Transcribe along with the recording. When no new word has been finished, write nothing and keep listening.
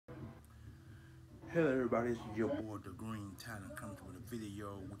Hello everybody, it's your boy The Green Talent coming with a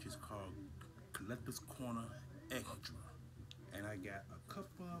video which is called Collector's Corner Extra. And I got a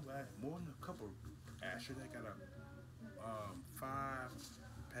couple of, more than a couple actually. I got five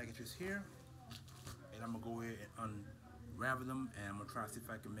packages here, and I'm gonna go ahead and unravel them, and I'm gonna try to see if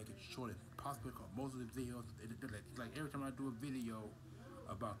I can make it short as possible because most of the videos, like every time I do a video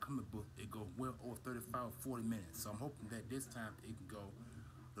about comic book, it goes well over 35 or 40 minutes. So I'm hoping that this time it can go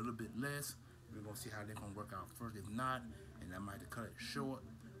a little bit less. We're gonna see how they're gonna work out first. If not, and I might have to cut it short.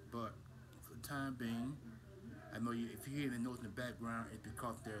 But for the time being, I know if you hear the noise in the background, it's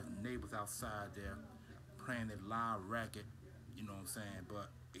because there's neighbors outside there playing a loud racket. You know what I'm saying?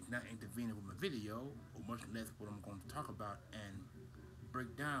 But it's not intervening with my video, or much less what I'm going to talk about and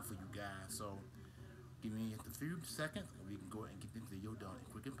break down for you guys. So give me just a few seconds, and we can go ahead and get this video done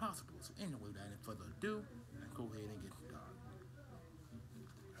as quick as possible. So anyway, without any further ado, let's go ahead and get started.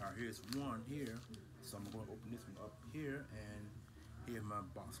 Alright, here's one here. So I'm going to open this one up here, and here's my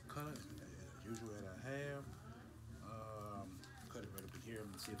box cutter, as usual that I have. Cut it right up here. Let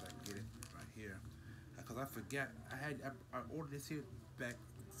me see if I can get it right here. Because I forgot, I ordered this here back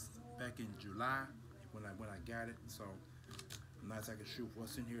in July when I got it. So nice, I can shoot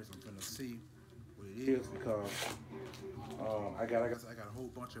what's in here. So I'm gonna see what it is because I got a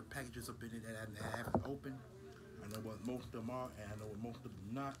whole bunch of packages up in it that I haven't opened. I know what most of them are, and I know what most of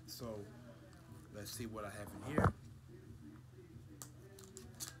them not. So let's see what I have in here.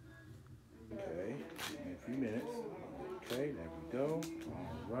 Okay, in a few minutes. Okay, there we go.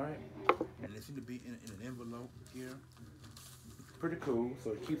 All right, and it seems to be in an envelope here. Pretty cool.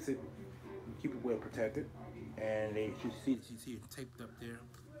 So it keep it well protected, and you see it taped up there.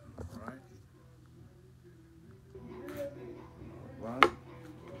 All right. All right.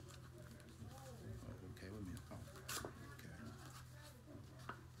 Okay, wait a minute. Oh,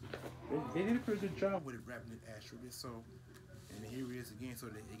 okay. They did a pretty good job with it, wrapping it actually. So, and here it is again. So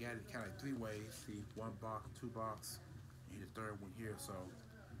they got it kind of like three ways. See, one box, two box, and the third one here. So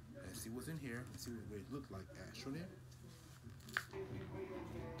let's see what's in here. Let's see what it looks like actually.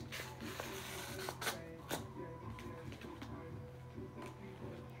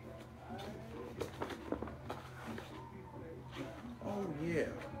 Oh yeah,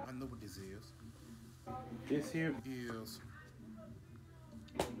 I know what this is. This here is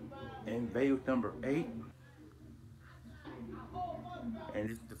Invaders number 8. And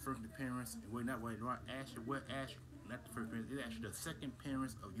it's the first appearance, not Ash, not the first appearance, it's actually the second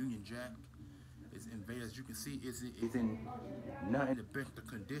appearance of Union Jack. It's Invaders. As you can see, it's not in the best of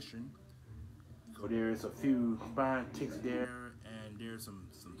condition. So there's a few spine ticks there, and there's some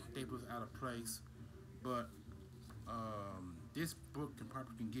staples out of place. But this book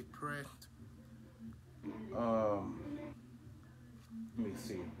can get pressed. Let me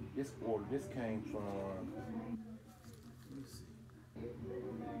see. This came from. Let me see.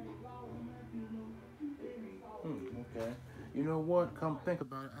 Okay. You know what? Come think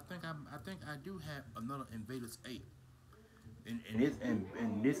about it. I think I do have another Invaders 8. In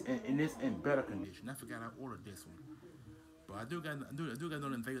this in better condition. I forgot I ordered this one. But I do got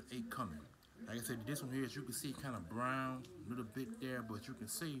another Invaders 8 coming. Like I said, this one here, as you can see, kind of brown, a little bit there, but you can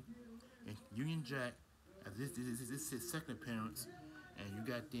see in Union Jack, this is his second appearance, and you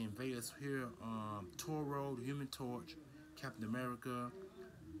got the Invaders here, Toro, the Human Torch, Captain America,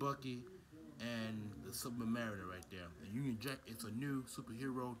 Bucky, and the Submariner right there. And Union Jack is a new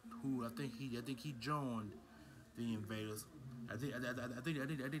superhero who I think he joined the Invaders. I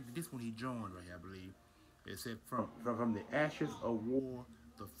think this one he joined right here, I believe. It said from the ashes of war,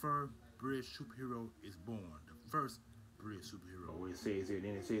 the first British superhero is born. The first British superhero. It says here.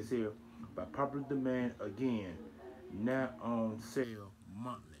 Then it says here, by popular demand again, now on sale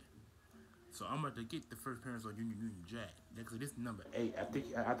monthly. So I'm about to get the first appearance on Union Jack. Next, this is number 8. I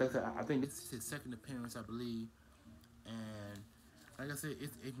think this is his second appearance, I believe. And like I said,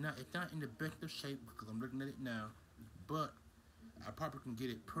 it's not in the best of shape because I'm looking at it now. But I probably can get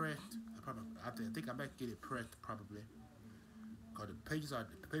it pressed. I think I might get it pressed probably. Cause the pages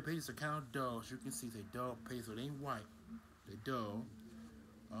are kind of dull. As you can see, they dull pages, so they ain't white. They dull.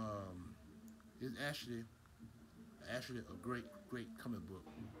 It's actually a great comic book.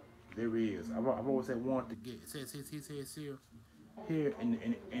 There he is. I've always had wanted to get. It says here in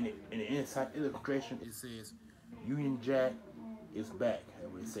the inside illustration. It says Union Jack is back.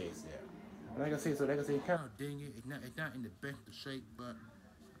 That's what it says there. Like I said, it's kind of dingy. It's not in the best of shape, but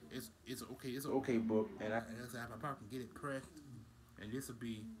it's okay. It's an okay book, and I probably can get it pressed, and this will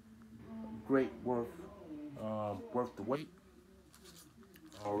be great worth the wait.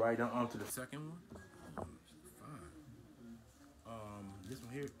 All right, on to the second one. Fine. This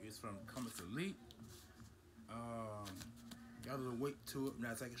one here is from Comics Elite. Got a little weight to it. I'm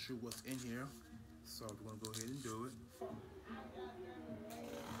not exactly sure what's in here, so we're gonna go ahead and do it.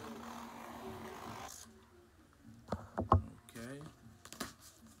 Okay.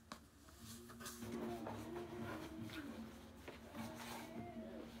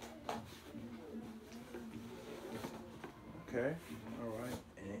 Okay. All right.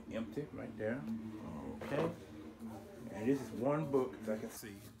 And it empty right there. Okay. And this is one book, as I can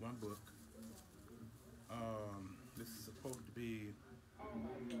see, one book. This is supposed to be,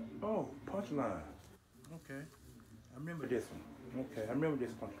 oh, Punchline. Okay, I remember this one. Okay, I remember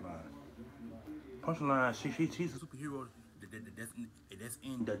this Punchline. Punchline, she's a superhero that's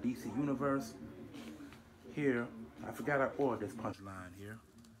in the DC universe. Here, I forgot I ordered this Punchline here.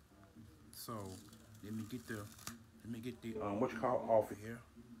 So let me get the what you call offer here.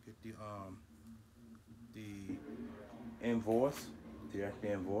 Get the invoice. There's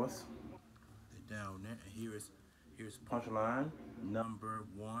the invoice. They're down there, and here's Punchline number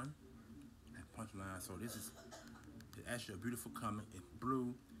 1. And Punchline. So this is actually a beautiful comic. It's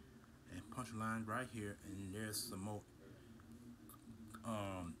blue, and Punchline right here, and there's some more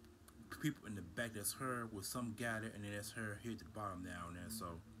people in the back. That's her with some guy there, and then that's her here at the bottom down there.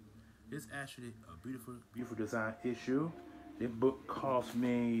 So this actually a beautiful design issue. This book cost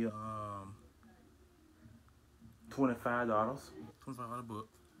me $25. $25 book,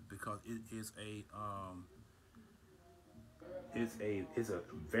 because it is it's a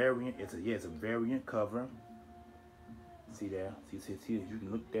variant. It's a variant cover. See there? See, you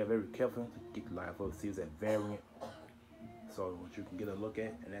can look there very carefully to get the light up. See, it's a variant. So what you can get a look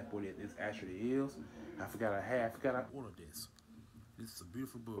at, and that's what it actually is. I forgot I ordered this. This is a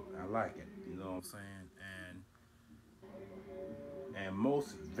beautiful book. I like it. You know what I'm saying? And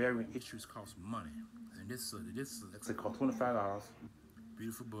most variant issues cost money. And this it cost $25.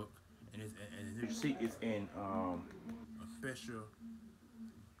 Beautiful book. And you see it's in a special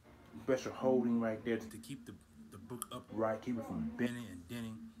holding right there to keep the book upright, keep it from bending and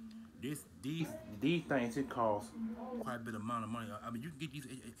denting. These things, it cost quite a bit amount of money. I mean, you can get these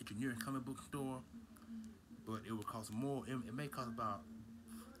at your nearest comic book store, but it would cost more. It may cost about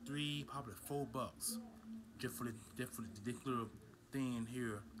 $3, probably $4 just for this little thing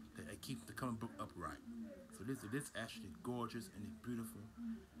here that keeps the comic book upright. So this actually gorgeous and it's beautiful.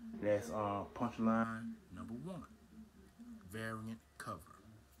 That's Punchline number 1, variant cover.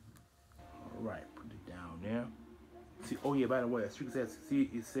 All right, put it down there. See, oh yeah, by the way, as you can see,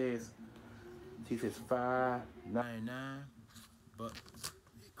 it says $5.99, but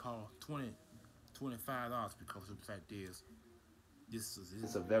it cost $25 because the fact is, this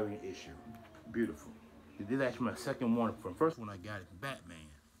is a variant issue. Beautiful. This is actually my second one. From the first one I got it, Batman.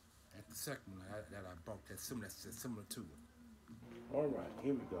 That's the second one that I bought that's similar to it. All right,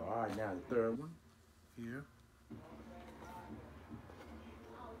 here we go. All right, now the third one here. Go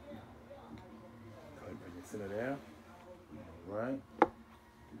ahead and bring this in there. All right.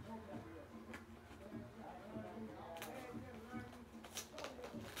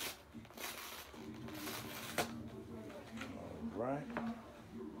 All right.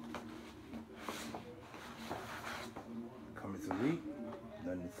 Coming to read.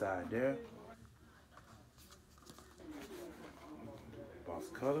 Nothing inside there. Boss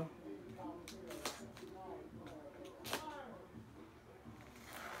color.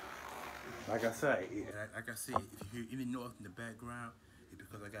 Like I said, if you hear any noise in the background, it's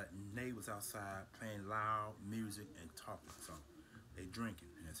because I got neighbors outside playing loud music and talking. So they drinking,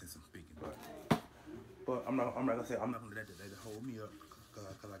 and that's since I'm speaking. But I'm not gonna let that hold me up, cause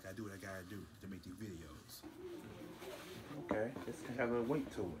I gotta do what I gotta do to make these videos. Okay, this can have a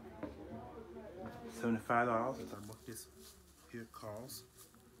weight to it. $75 is what this here costs.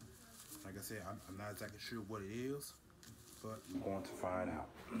 Like I said, I'm not exactly sure what it is, but I'm going to find out.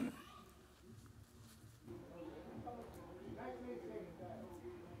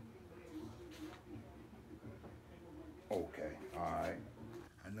 Okay, alright.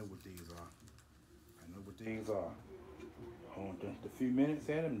 I know what these are. Hold on just a few minutes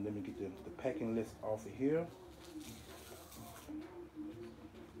at them. Let me get the packing list off of here.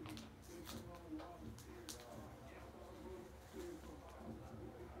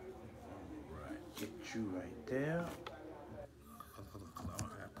 Alright, get you right there. I put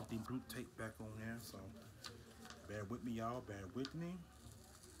the blue tape back on there, so bear with me, y'all. Bear with me.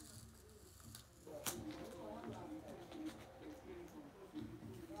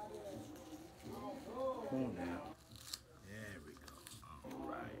 Come on now. There we go. All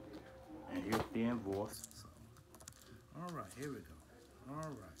right. And here's the invoice. So, all right, here we go. All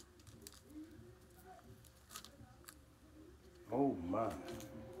right. Oh my.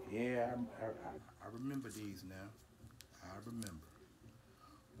 Yeah, I remember these now. I remember.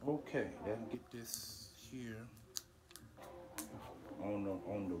 Okay, let's get this here on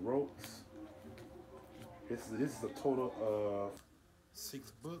the ropes. This is a total of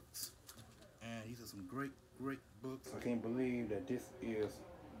 6 books, and these are some great books. I can't believe that this is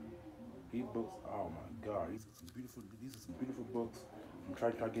these books. Oh my God, these are some beautiful books. I'm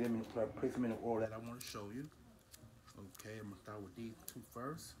trying to get them in, place them in the order that I want to show you. Okay, I'm gonna start with these two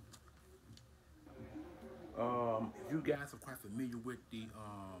first. If you guys are quite familiar with the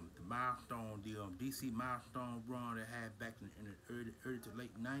milestone, the DC milestone run they had back in the early to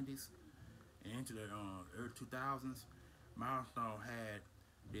late 90s and into the early 2000s, Milestone had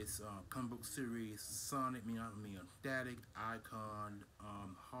this comic book series, Sonic, Static, Icon,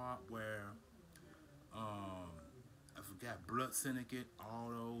 Hardware, I forgot, Blood Syndicate, all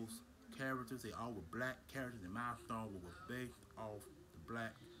those characters, they all were black characters, and Milestone was based off the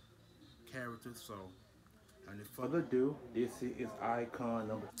black characters. So, and if further ado, this is Icon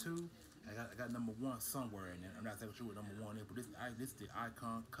number 2. I got number 1 somewhere in there. I'm not exactly sure what number 1 is, but this is the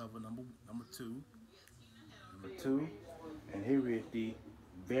Icon cover number 2. Number 2, and here is the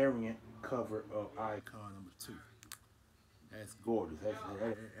variant cover of Icon number 2. That's gorgeous.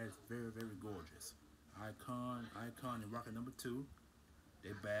 That's very gorgeous. Icon and Rocket number 2.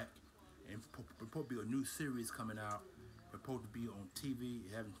 They're back, and supposed to be a new series coming out. Supposed to be on TV.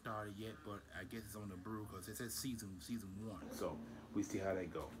 It haven't started yet, but I guess it's on the brew because it says season 1. So we see how they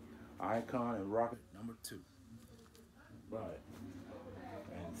go. Icon and Rocket number 2. Right.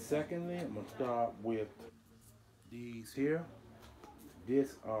 And secondly, I'm gonna start with these here.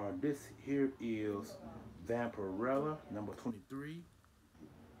 This here is Vampirella number 23.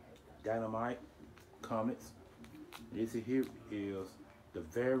 Dynamite Comics. This here is the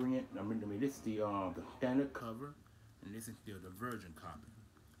variant. This is the standard cover, and this is still the virgin copy.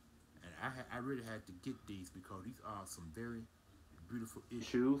 And I really had to get these because these are some very beautiful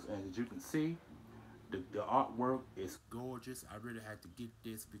issues, and as you can see, the artwork is gorgeous. I really had to get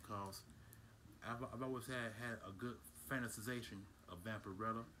this because I've always had a good fantasization of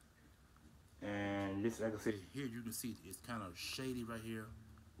Vampirella. And this, like I said, here you can see it's kind of shady right here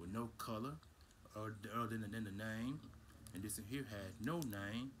with no color other than the name. And this here has no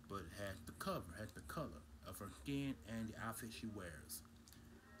name, but has the cover, has the color of her skin and the outfit she wears.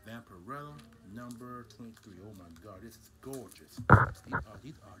 Vampirella number 23. Oh my God, this is gorgeous.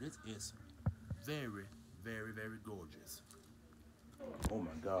 This is very gorgeous. Oh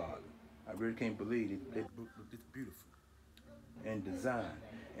my God, I really can't believe it. They look this beautiful and design,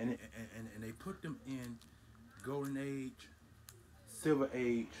 and they put them in Golden Age, Silver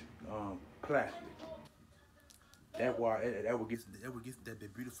Age plastic. That's why that would get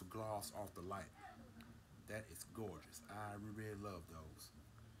that beautiful gloss off the light. That is gorgeous. I really love those.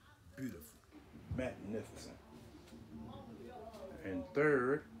 Beautiful, magnificent. And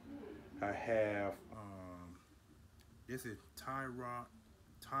third, I have this is Tyro.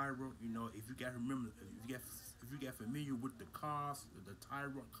 You know, if you got familiar with the cars, the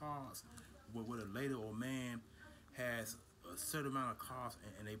Tyro cars, where the lady or man has a certain amount of cards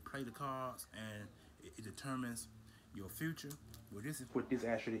and they play the cards and it determines your future. Well, this is what this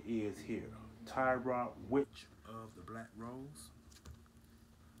actually is here. Tyro, Witch of the Black Rose.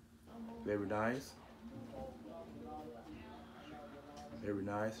 Very nice. Very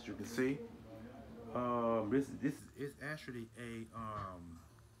nice, as you can see. This is actually a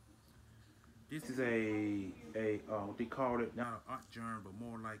this is a what they call it, not an art journal, but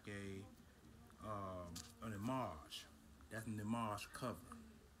more like an homage. That's an homage cover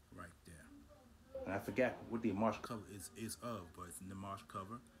right there. And I forgot what the homage cover is of, but it's an homage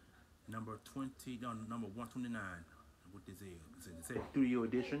cover. Number 129. What this is? It's a studio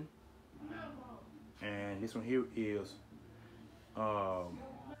edition. And this one here is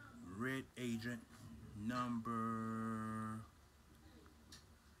Red Agent number,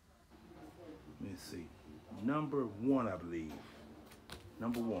 let me see, number 1, I believe.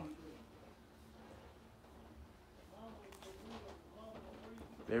 Number 1.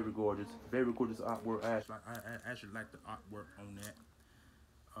 Very gorgeous artwork. I actually like the artwork on that.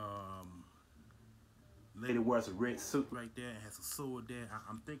 Lady wears a red suit right there and has a sword there.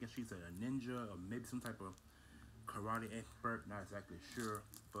 I'm thinking she's a ninja or maybe some type of karate expert. Not exactly sure,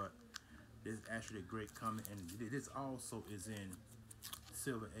 but this is actually a great comic, and this also is in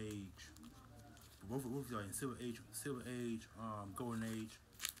Silver Age. Both are in Silver Age, Golden Age,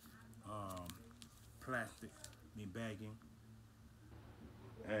 plastic, bagging.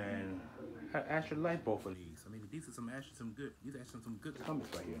 And I actually like both of these. I mean, these are some good comics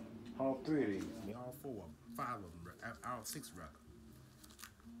right here. All 3 of these. I mean, all 4 of them, 5 of them, all 6 rather.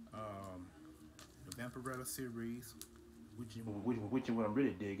 Vampirella series, which is what I'm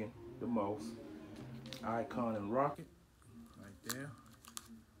really digging the most. Icon and Rocket, right there.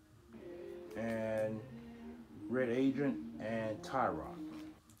 And Red Agent and Tyrock.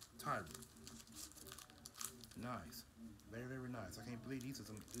 Tyrant. Nice. Very, very nice. I can't believe these are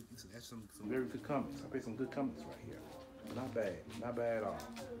some very good comics. I picked some good comics right here. Not bad. Not bad at all.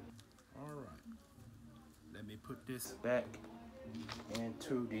 Alright. Let me put this back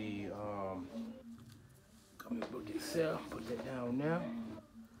into the comic book itself. Put that down now.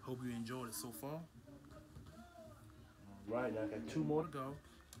 Hope you enjoyed it so far. Alright, now I got 2 more to go.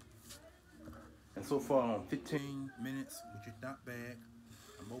 And so far on 15 minutes, which is not bad.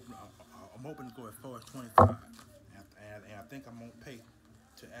 I'm hoping to go as far as 25. And I think I'm gonna pay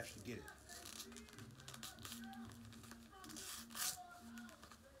to actually get it.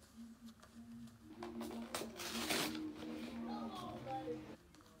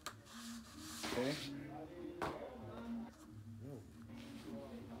 Okay. Whoa.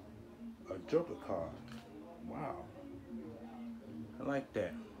 A Joker card. Wow. I like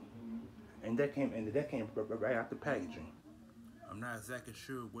that. And that came right out the packaging. I'm not exactly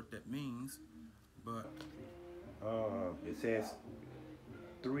sure what that means, but it says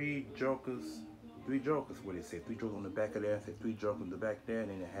 3 Jokers. 3 Jokers, what it said. 3 Jokers on the back of there. It said 3 Jokers on the back there, and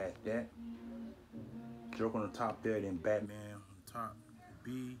then it had that. Joker on the top there, then Batman on the top,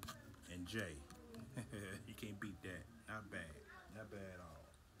 B and J. You can't beat that. Not bad. Not bad at all.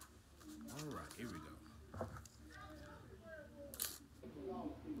 Alright, here we go.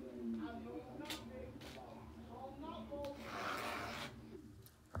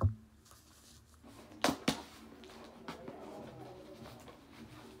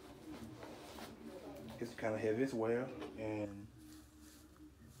 It's kind of heavy as well, and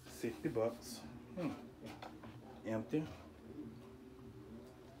 $60. Empty.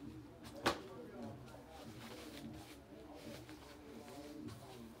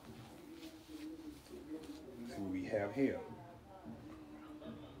 See what we have here.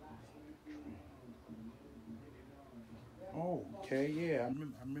 Oh, okay, yeah, I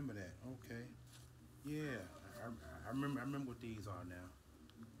remember that. Okay, yeah, I remember what these are now.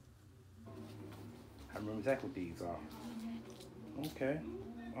 I remember exactly what these are. Okay,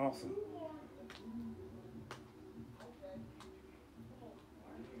 awesome.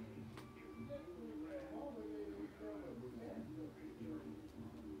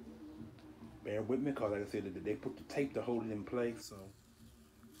 Bear with me, because like I said, they put the tape to hold it in place, so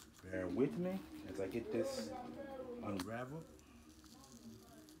bear with me as I get this unraveled.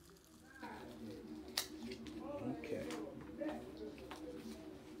 Okay.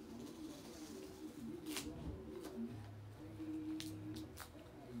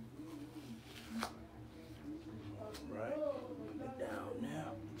 Alright, put it down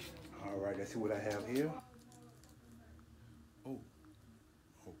now. Alright, let's see what I have here. Oh,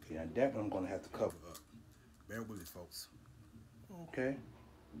 okay, now that one I'm going to have to cover up. Bear with me, folks. Okay,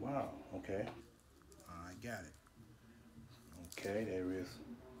 wow, okay. I got it. Okay, there is.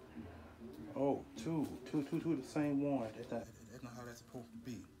 Oh, two the same one. That's not how that's supposed to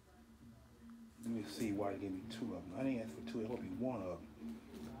be. Let me see why they gave me 2 of them. I didn't ask for 2, it would be 1 of them.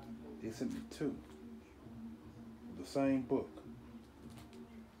 They sent me 2. The same book.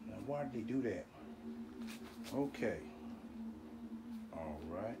 Now, why did they do that? Okay.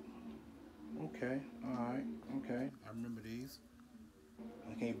 Alright. Okay, alright, okay. I remember these.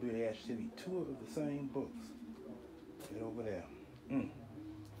 I can't believe they actually sent me 2 of the same books. Get over there.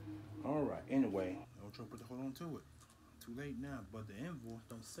 Alright, anyway. I'll try to put the hold on to it. Too late now, but the invoice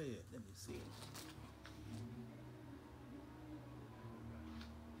don't say it. Let me see.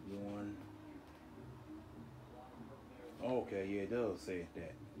 1. Okay, yeah, it does say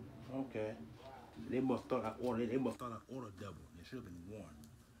that. Okay. They must thought I ordered double. It should have been 1.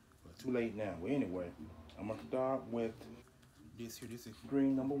 But too late now. Well, anyway, I'm gonna start with this here. This is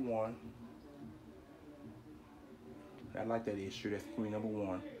screen number 1. I like that issue. That's screen number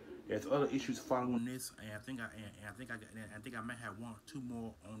 1. There's other issues following this, and I think I might have 1 or 2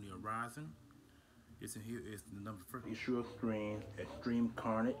 more on the horizon. This in here is the first issue of Screen, Extreme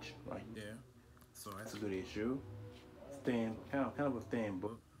Carnage, right there. So that's a good issue. Thin, kind of a thin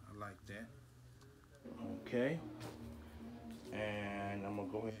book. I like that. Okay. And I'm gonna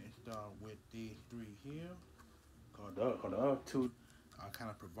go ahead and start with these 3 here. Cause the other 2 are kind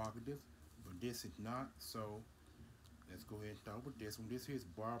of provocative, but this is not. So let's go ahead and start with this one. This here is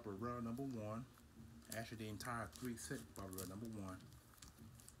Barbarella number 1. Actually, the entire 3 set Barbarella number 1.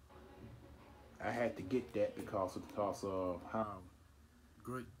 I had to get that because of how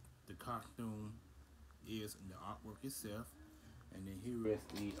great the costume is in the artwork itself. And then here is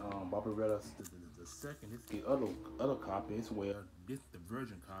the Barbarella, the second. This is the other copy as well. This is the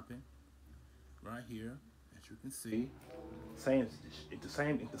virgin copy right here, as you can see. It's the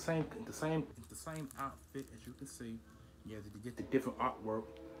same outfit as you can see. You have to get the different artwork.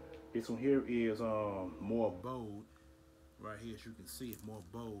 This one here is more bold. Right here, as you can see, it's more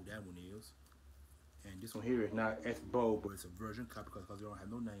bold. That one is. And this one here is not as bold, but it's a virgin copy because they don't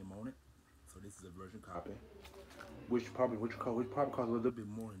have no name on it. So this is a virgin copy, which probably costs a little bit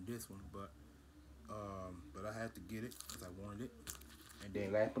more than this one, but I had to get it because I wanted it. And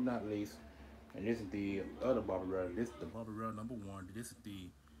then last but not least, and this is the other Barbarella. This is the Barbarella #1. This is the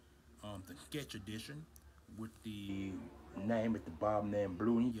sketch edition with the name at the bottom, named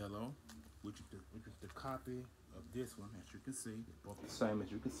blue and yellow, which is the copy of this one. As you can see, they're both the same. As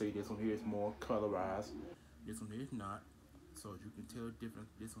you can see, this one here is more colorized. This one here is not. So as you can tell the difference,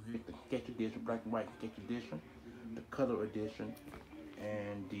 this one here is the sketch edition, black and white sketch edition, the color edition,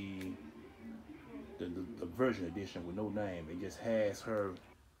 and the version edition with no name. It just has her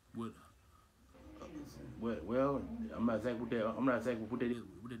with well, I'm not exactly what that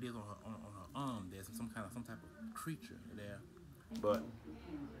is on her arm. There's some type of creature there, but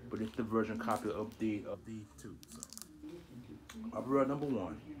it's the version copy of the two. So Barbarella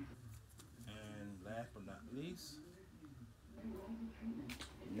 #1. And last but not least,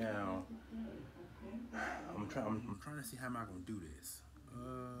 now I'm trying to see how am I gonna do this.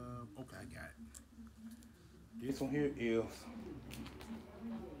 Okay, I got it. This one here is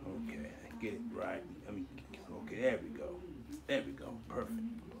okay. Get it right. Okay, there we go.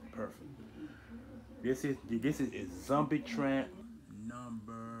 Perfect. This is Zombie Tramp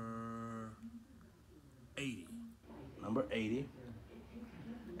number 80. Number 80.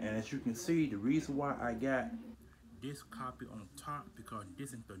 And as you can see, the reason why I got this copy on top because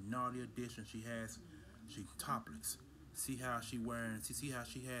this is the naughty edition. She's topless. See how she wearing? See how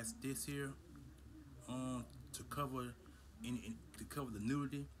she has this here on to cover the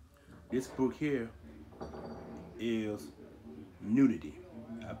nudity. This book here is nudity.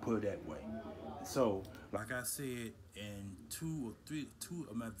 I put it that way. So, like I said in two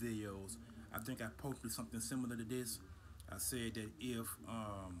of my videos, I think I posted something similar to this. I said that if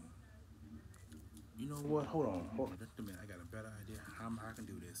you know what? Hold on, just a minute. I got a better idea how I can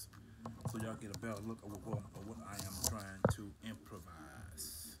do this, so y'all get a better look of what I am trying to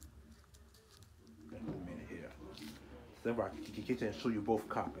improvise. Just a minute here. So I can get and show you both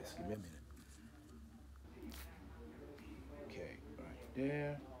copies. Give me a minute. Okay, right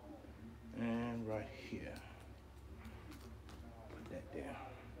there and right here. Put that there.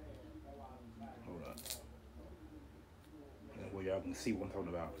 Hold up. That way y'all can see what I'm talking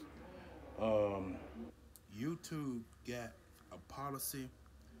about. YouTube got a policy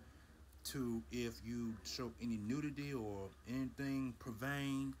to if you show any nudity or anything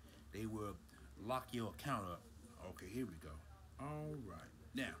profane, they will lock your account up. Okay, here we go. All right,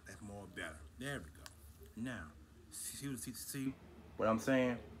 now that's more better. There we go. Now, see what I'm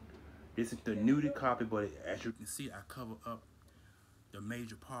saying? This is the nudity copy, but as you can see, I cover up the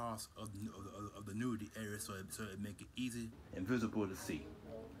major parts of the nudity area, so it make it easy and visible to see.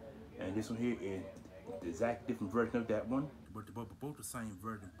 And this one here is the exact different version of that one, but they're both the same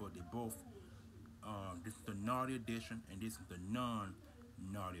version, but they both this is the naughty edition and this is the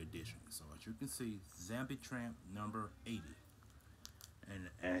non-naughty edition. So as you can see, Zombie Tramp number 80. And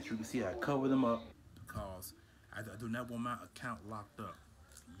as you can see, I cover them up because I do not want my account locked up.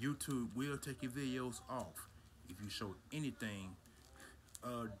 YouTube will take your videos off if you show anything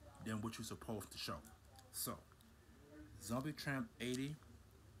than what you're supposed to show. So, Zombie Tramp 80,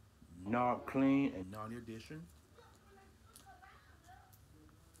 Not Clean and Naughty Edition.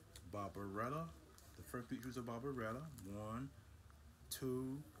 Barbarella, the first pictures of Barbarella, 1,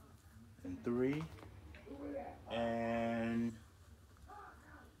 2, and 3, and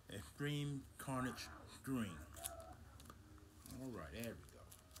Extreme Carnage Green. All right, there we go.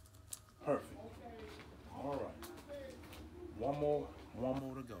 Perfect. All right, one more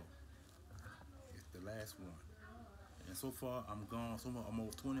to go. It's the last one. And so far, I'm gone. So far, I'm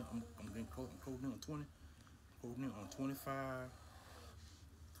over 20. I'm closing in on 20. Closing in on 25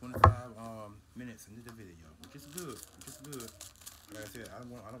 minutes into the video, which is good. Like I said, I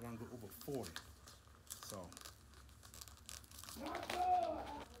don't want to go over 40. So.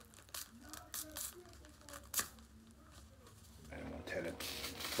 I don't want to tell it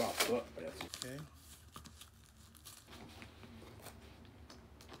box up, but that's okay.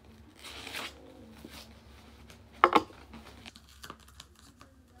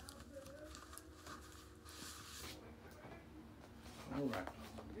 All right.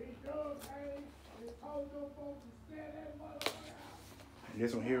 And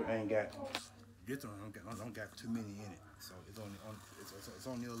this one here ain't got This one don't got too many in it, so it's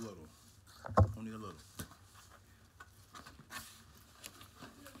only a little, only a little.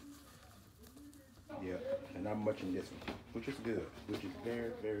 Yeah, and not much in this one, which is good, which is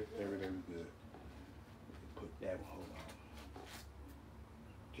very, very, very, very good. Put that one. Hold on.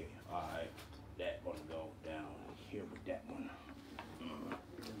 Okay, all right. That one go down here with that one. Down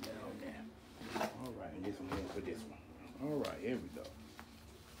there. All right, and this one here for this one. All right, here we go.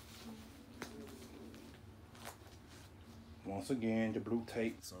 Once again, the blue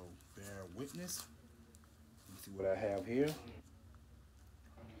tape. So bear witness. Let's see what I have here.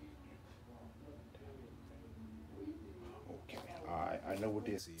 Okay, all right, I know what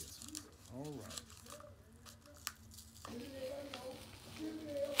this is. All right.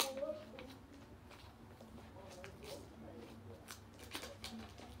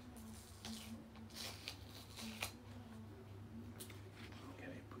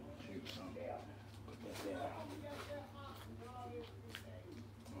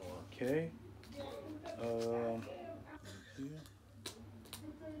 Okay. Here.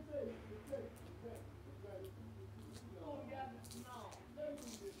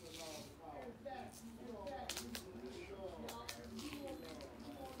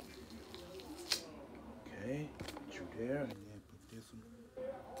 Okay, put you there, and then put this one.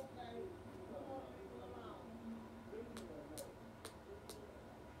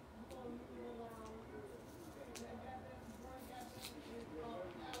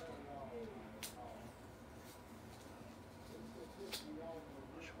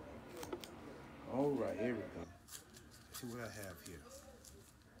 All right, here we go. Let's see what I have here.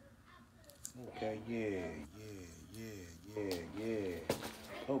 Okay, yeah.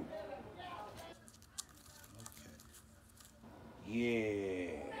 Oh. Okay.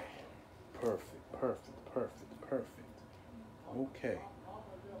 Yeah. Perfect. Okay.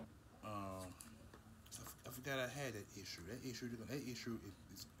 I forgot I had that issue. That issue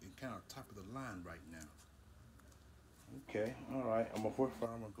is kind of top of the line right now. Okay, all right. I'm gonna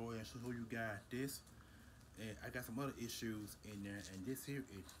go ahead and show you guys this. And I got some other issues in there, and this here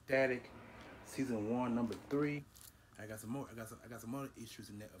is Static Season 1, Number 3. I got some more. I got some other issues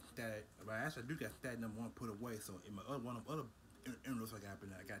in there of Static. But actually, I do got Static Number 1 put away. So in my one of other interludes I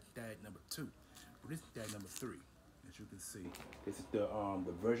got Static Number 2. But this is Static Number 3, as you can see. This is the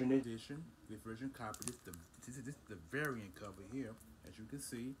version edition, the version copy. This is the variant cover here, as you can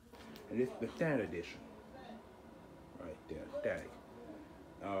see, and this is the standard edition. Right there, Static.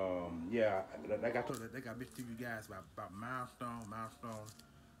 Yeah, like I told you guys about Milestone.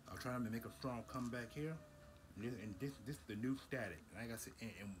 I'm trying to make a strong comeback here. And this is the new Static. Like I said,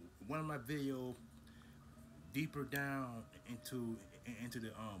 in one of my videos, deeper down into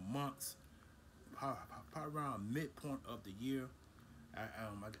the months, probably around midpoint of the year,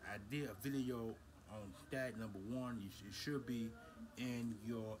 I did a video on Static Number 1. It should be in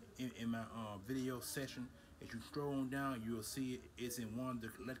my video session. As you scroll on down, you'll see it's in one of the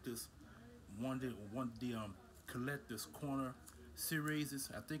collectors, collectors corner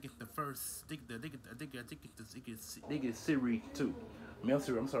series. I think it's the first. I think it's series 2.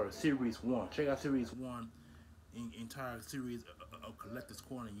 I'm sorry, series 1. Check out series 1. Entire series of collectors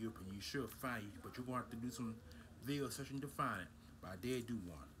corner in Europe, and you should find it. But you're gonna have to do some video session to find it. But I did do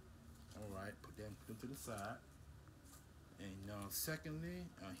one. All right, put them to the side. And secondly,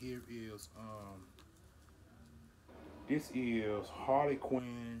 here is this is Harley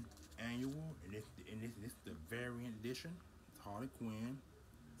Quinn Annual, and this the variant edition. It's Harley Quinn.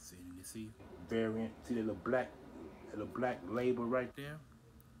 See variant. See the little black label right there,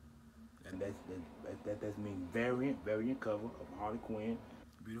 and that's mean variant cover of Harley Quinn.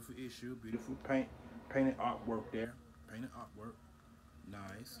 Beautiful issue, beautiful painted artwork there. Painted artwork,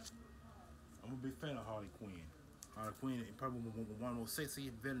 nice. I'm a big fan of Harley Quinn. Harley Quinn is probably one of the most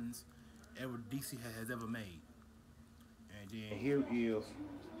sexiest villains ever DC has ever made. And then here is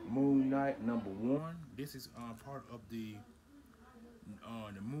Moon Knight number 1. This is part of the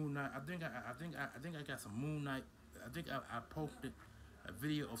Moon Knight. I think I got some Moon Knight. I think I posted a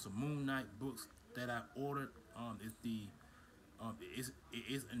video of some Moon Knight books that I ordered. It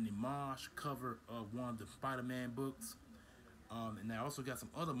is an homage cover of one of the Spider-Man books. And I also got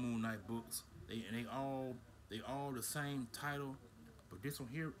some other Moon Knight books. They all the same title, but this one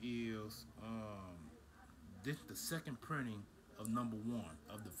here is this the second printing of number 1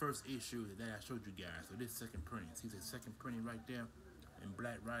 of the first issue that I showed you guys. So this second printing. See the second printing right there in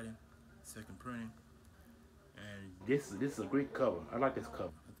black writing. Second printing. And this is a great cover. I like this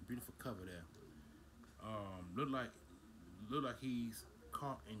cover. That's a beautiful cover there. Look like he's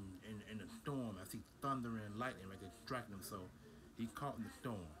caught in a storm. I see thunder and lightning right there striking him. So he's caught in the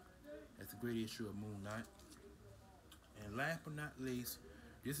storm. That's a great issue of Moon Knight. And last but not least,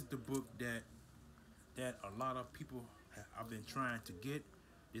 this is the book that a lot of people have been trying to get.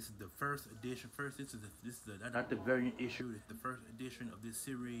 This is the first edition. This is not the variant issue. It's the first edition of this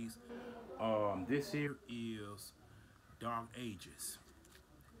series. This here is Dark Ages.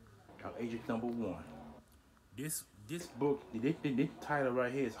 Dark Ages #1. This book, this title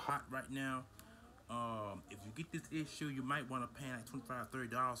right here is hot right now. If you get this issue, you might want to pay like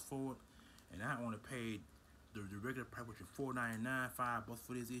 $25-$30 for it, and I only paid the regular price, which is $4.99, $5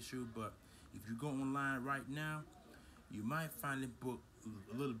 for this issue. But if you go online right now, you might find the book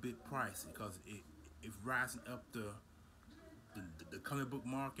a little bit pricey because it's rising up the comic book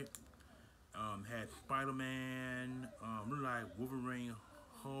market. Had Spider-Man, look like Wolverine,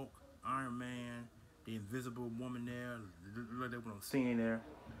 Hulk, Iron Man, the Invisible Woman there. Look at what I'm seeing there.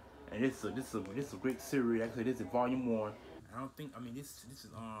 And this is a great series. Actually, this is volume 1. I don't think. I mean, this is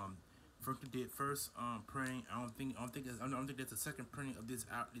first printing. I don't think there's a second printing of this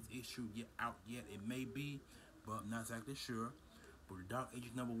issue out yet. It may be, but I'm not exactly sure. But the Dark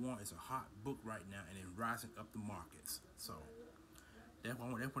Ages #1 is a hot book right now, and it's rising up the markets. So that's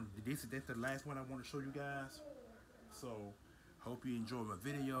the last one I want to show you guys. So hope you enjoy my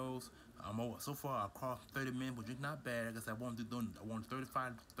videos. So far I've crossed 30 minutes, which is not bad. I guess I want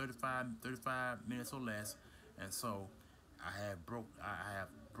 35 minutes or less, and so I have broke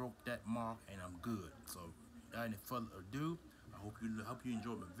that mark, and I'm good. So without any further ado, I hope you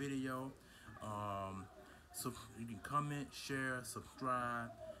enjoyed my video. So you can comment, share, subscribe,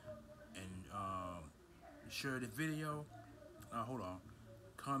 and share the video. Hold on.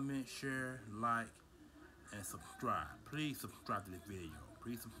 Comment, share, like, and subscribe. Please subscribe to this video.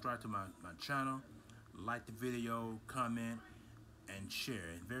 Please subscribe to my channel. Like the video, comment, and share.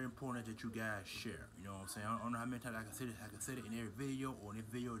 It's very important that you guys share. You know what I'm saying? I don't know how many times I can say it in every video, or in this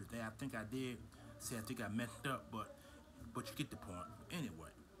video today. I think I did say I think I messed up, but you get the point.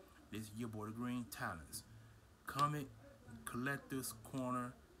 Anyway, this is your boy The Green Talents. Comic Collectors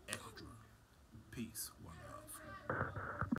Corner Extra. Peace. One love.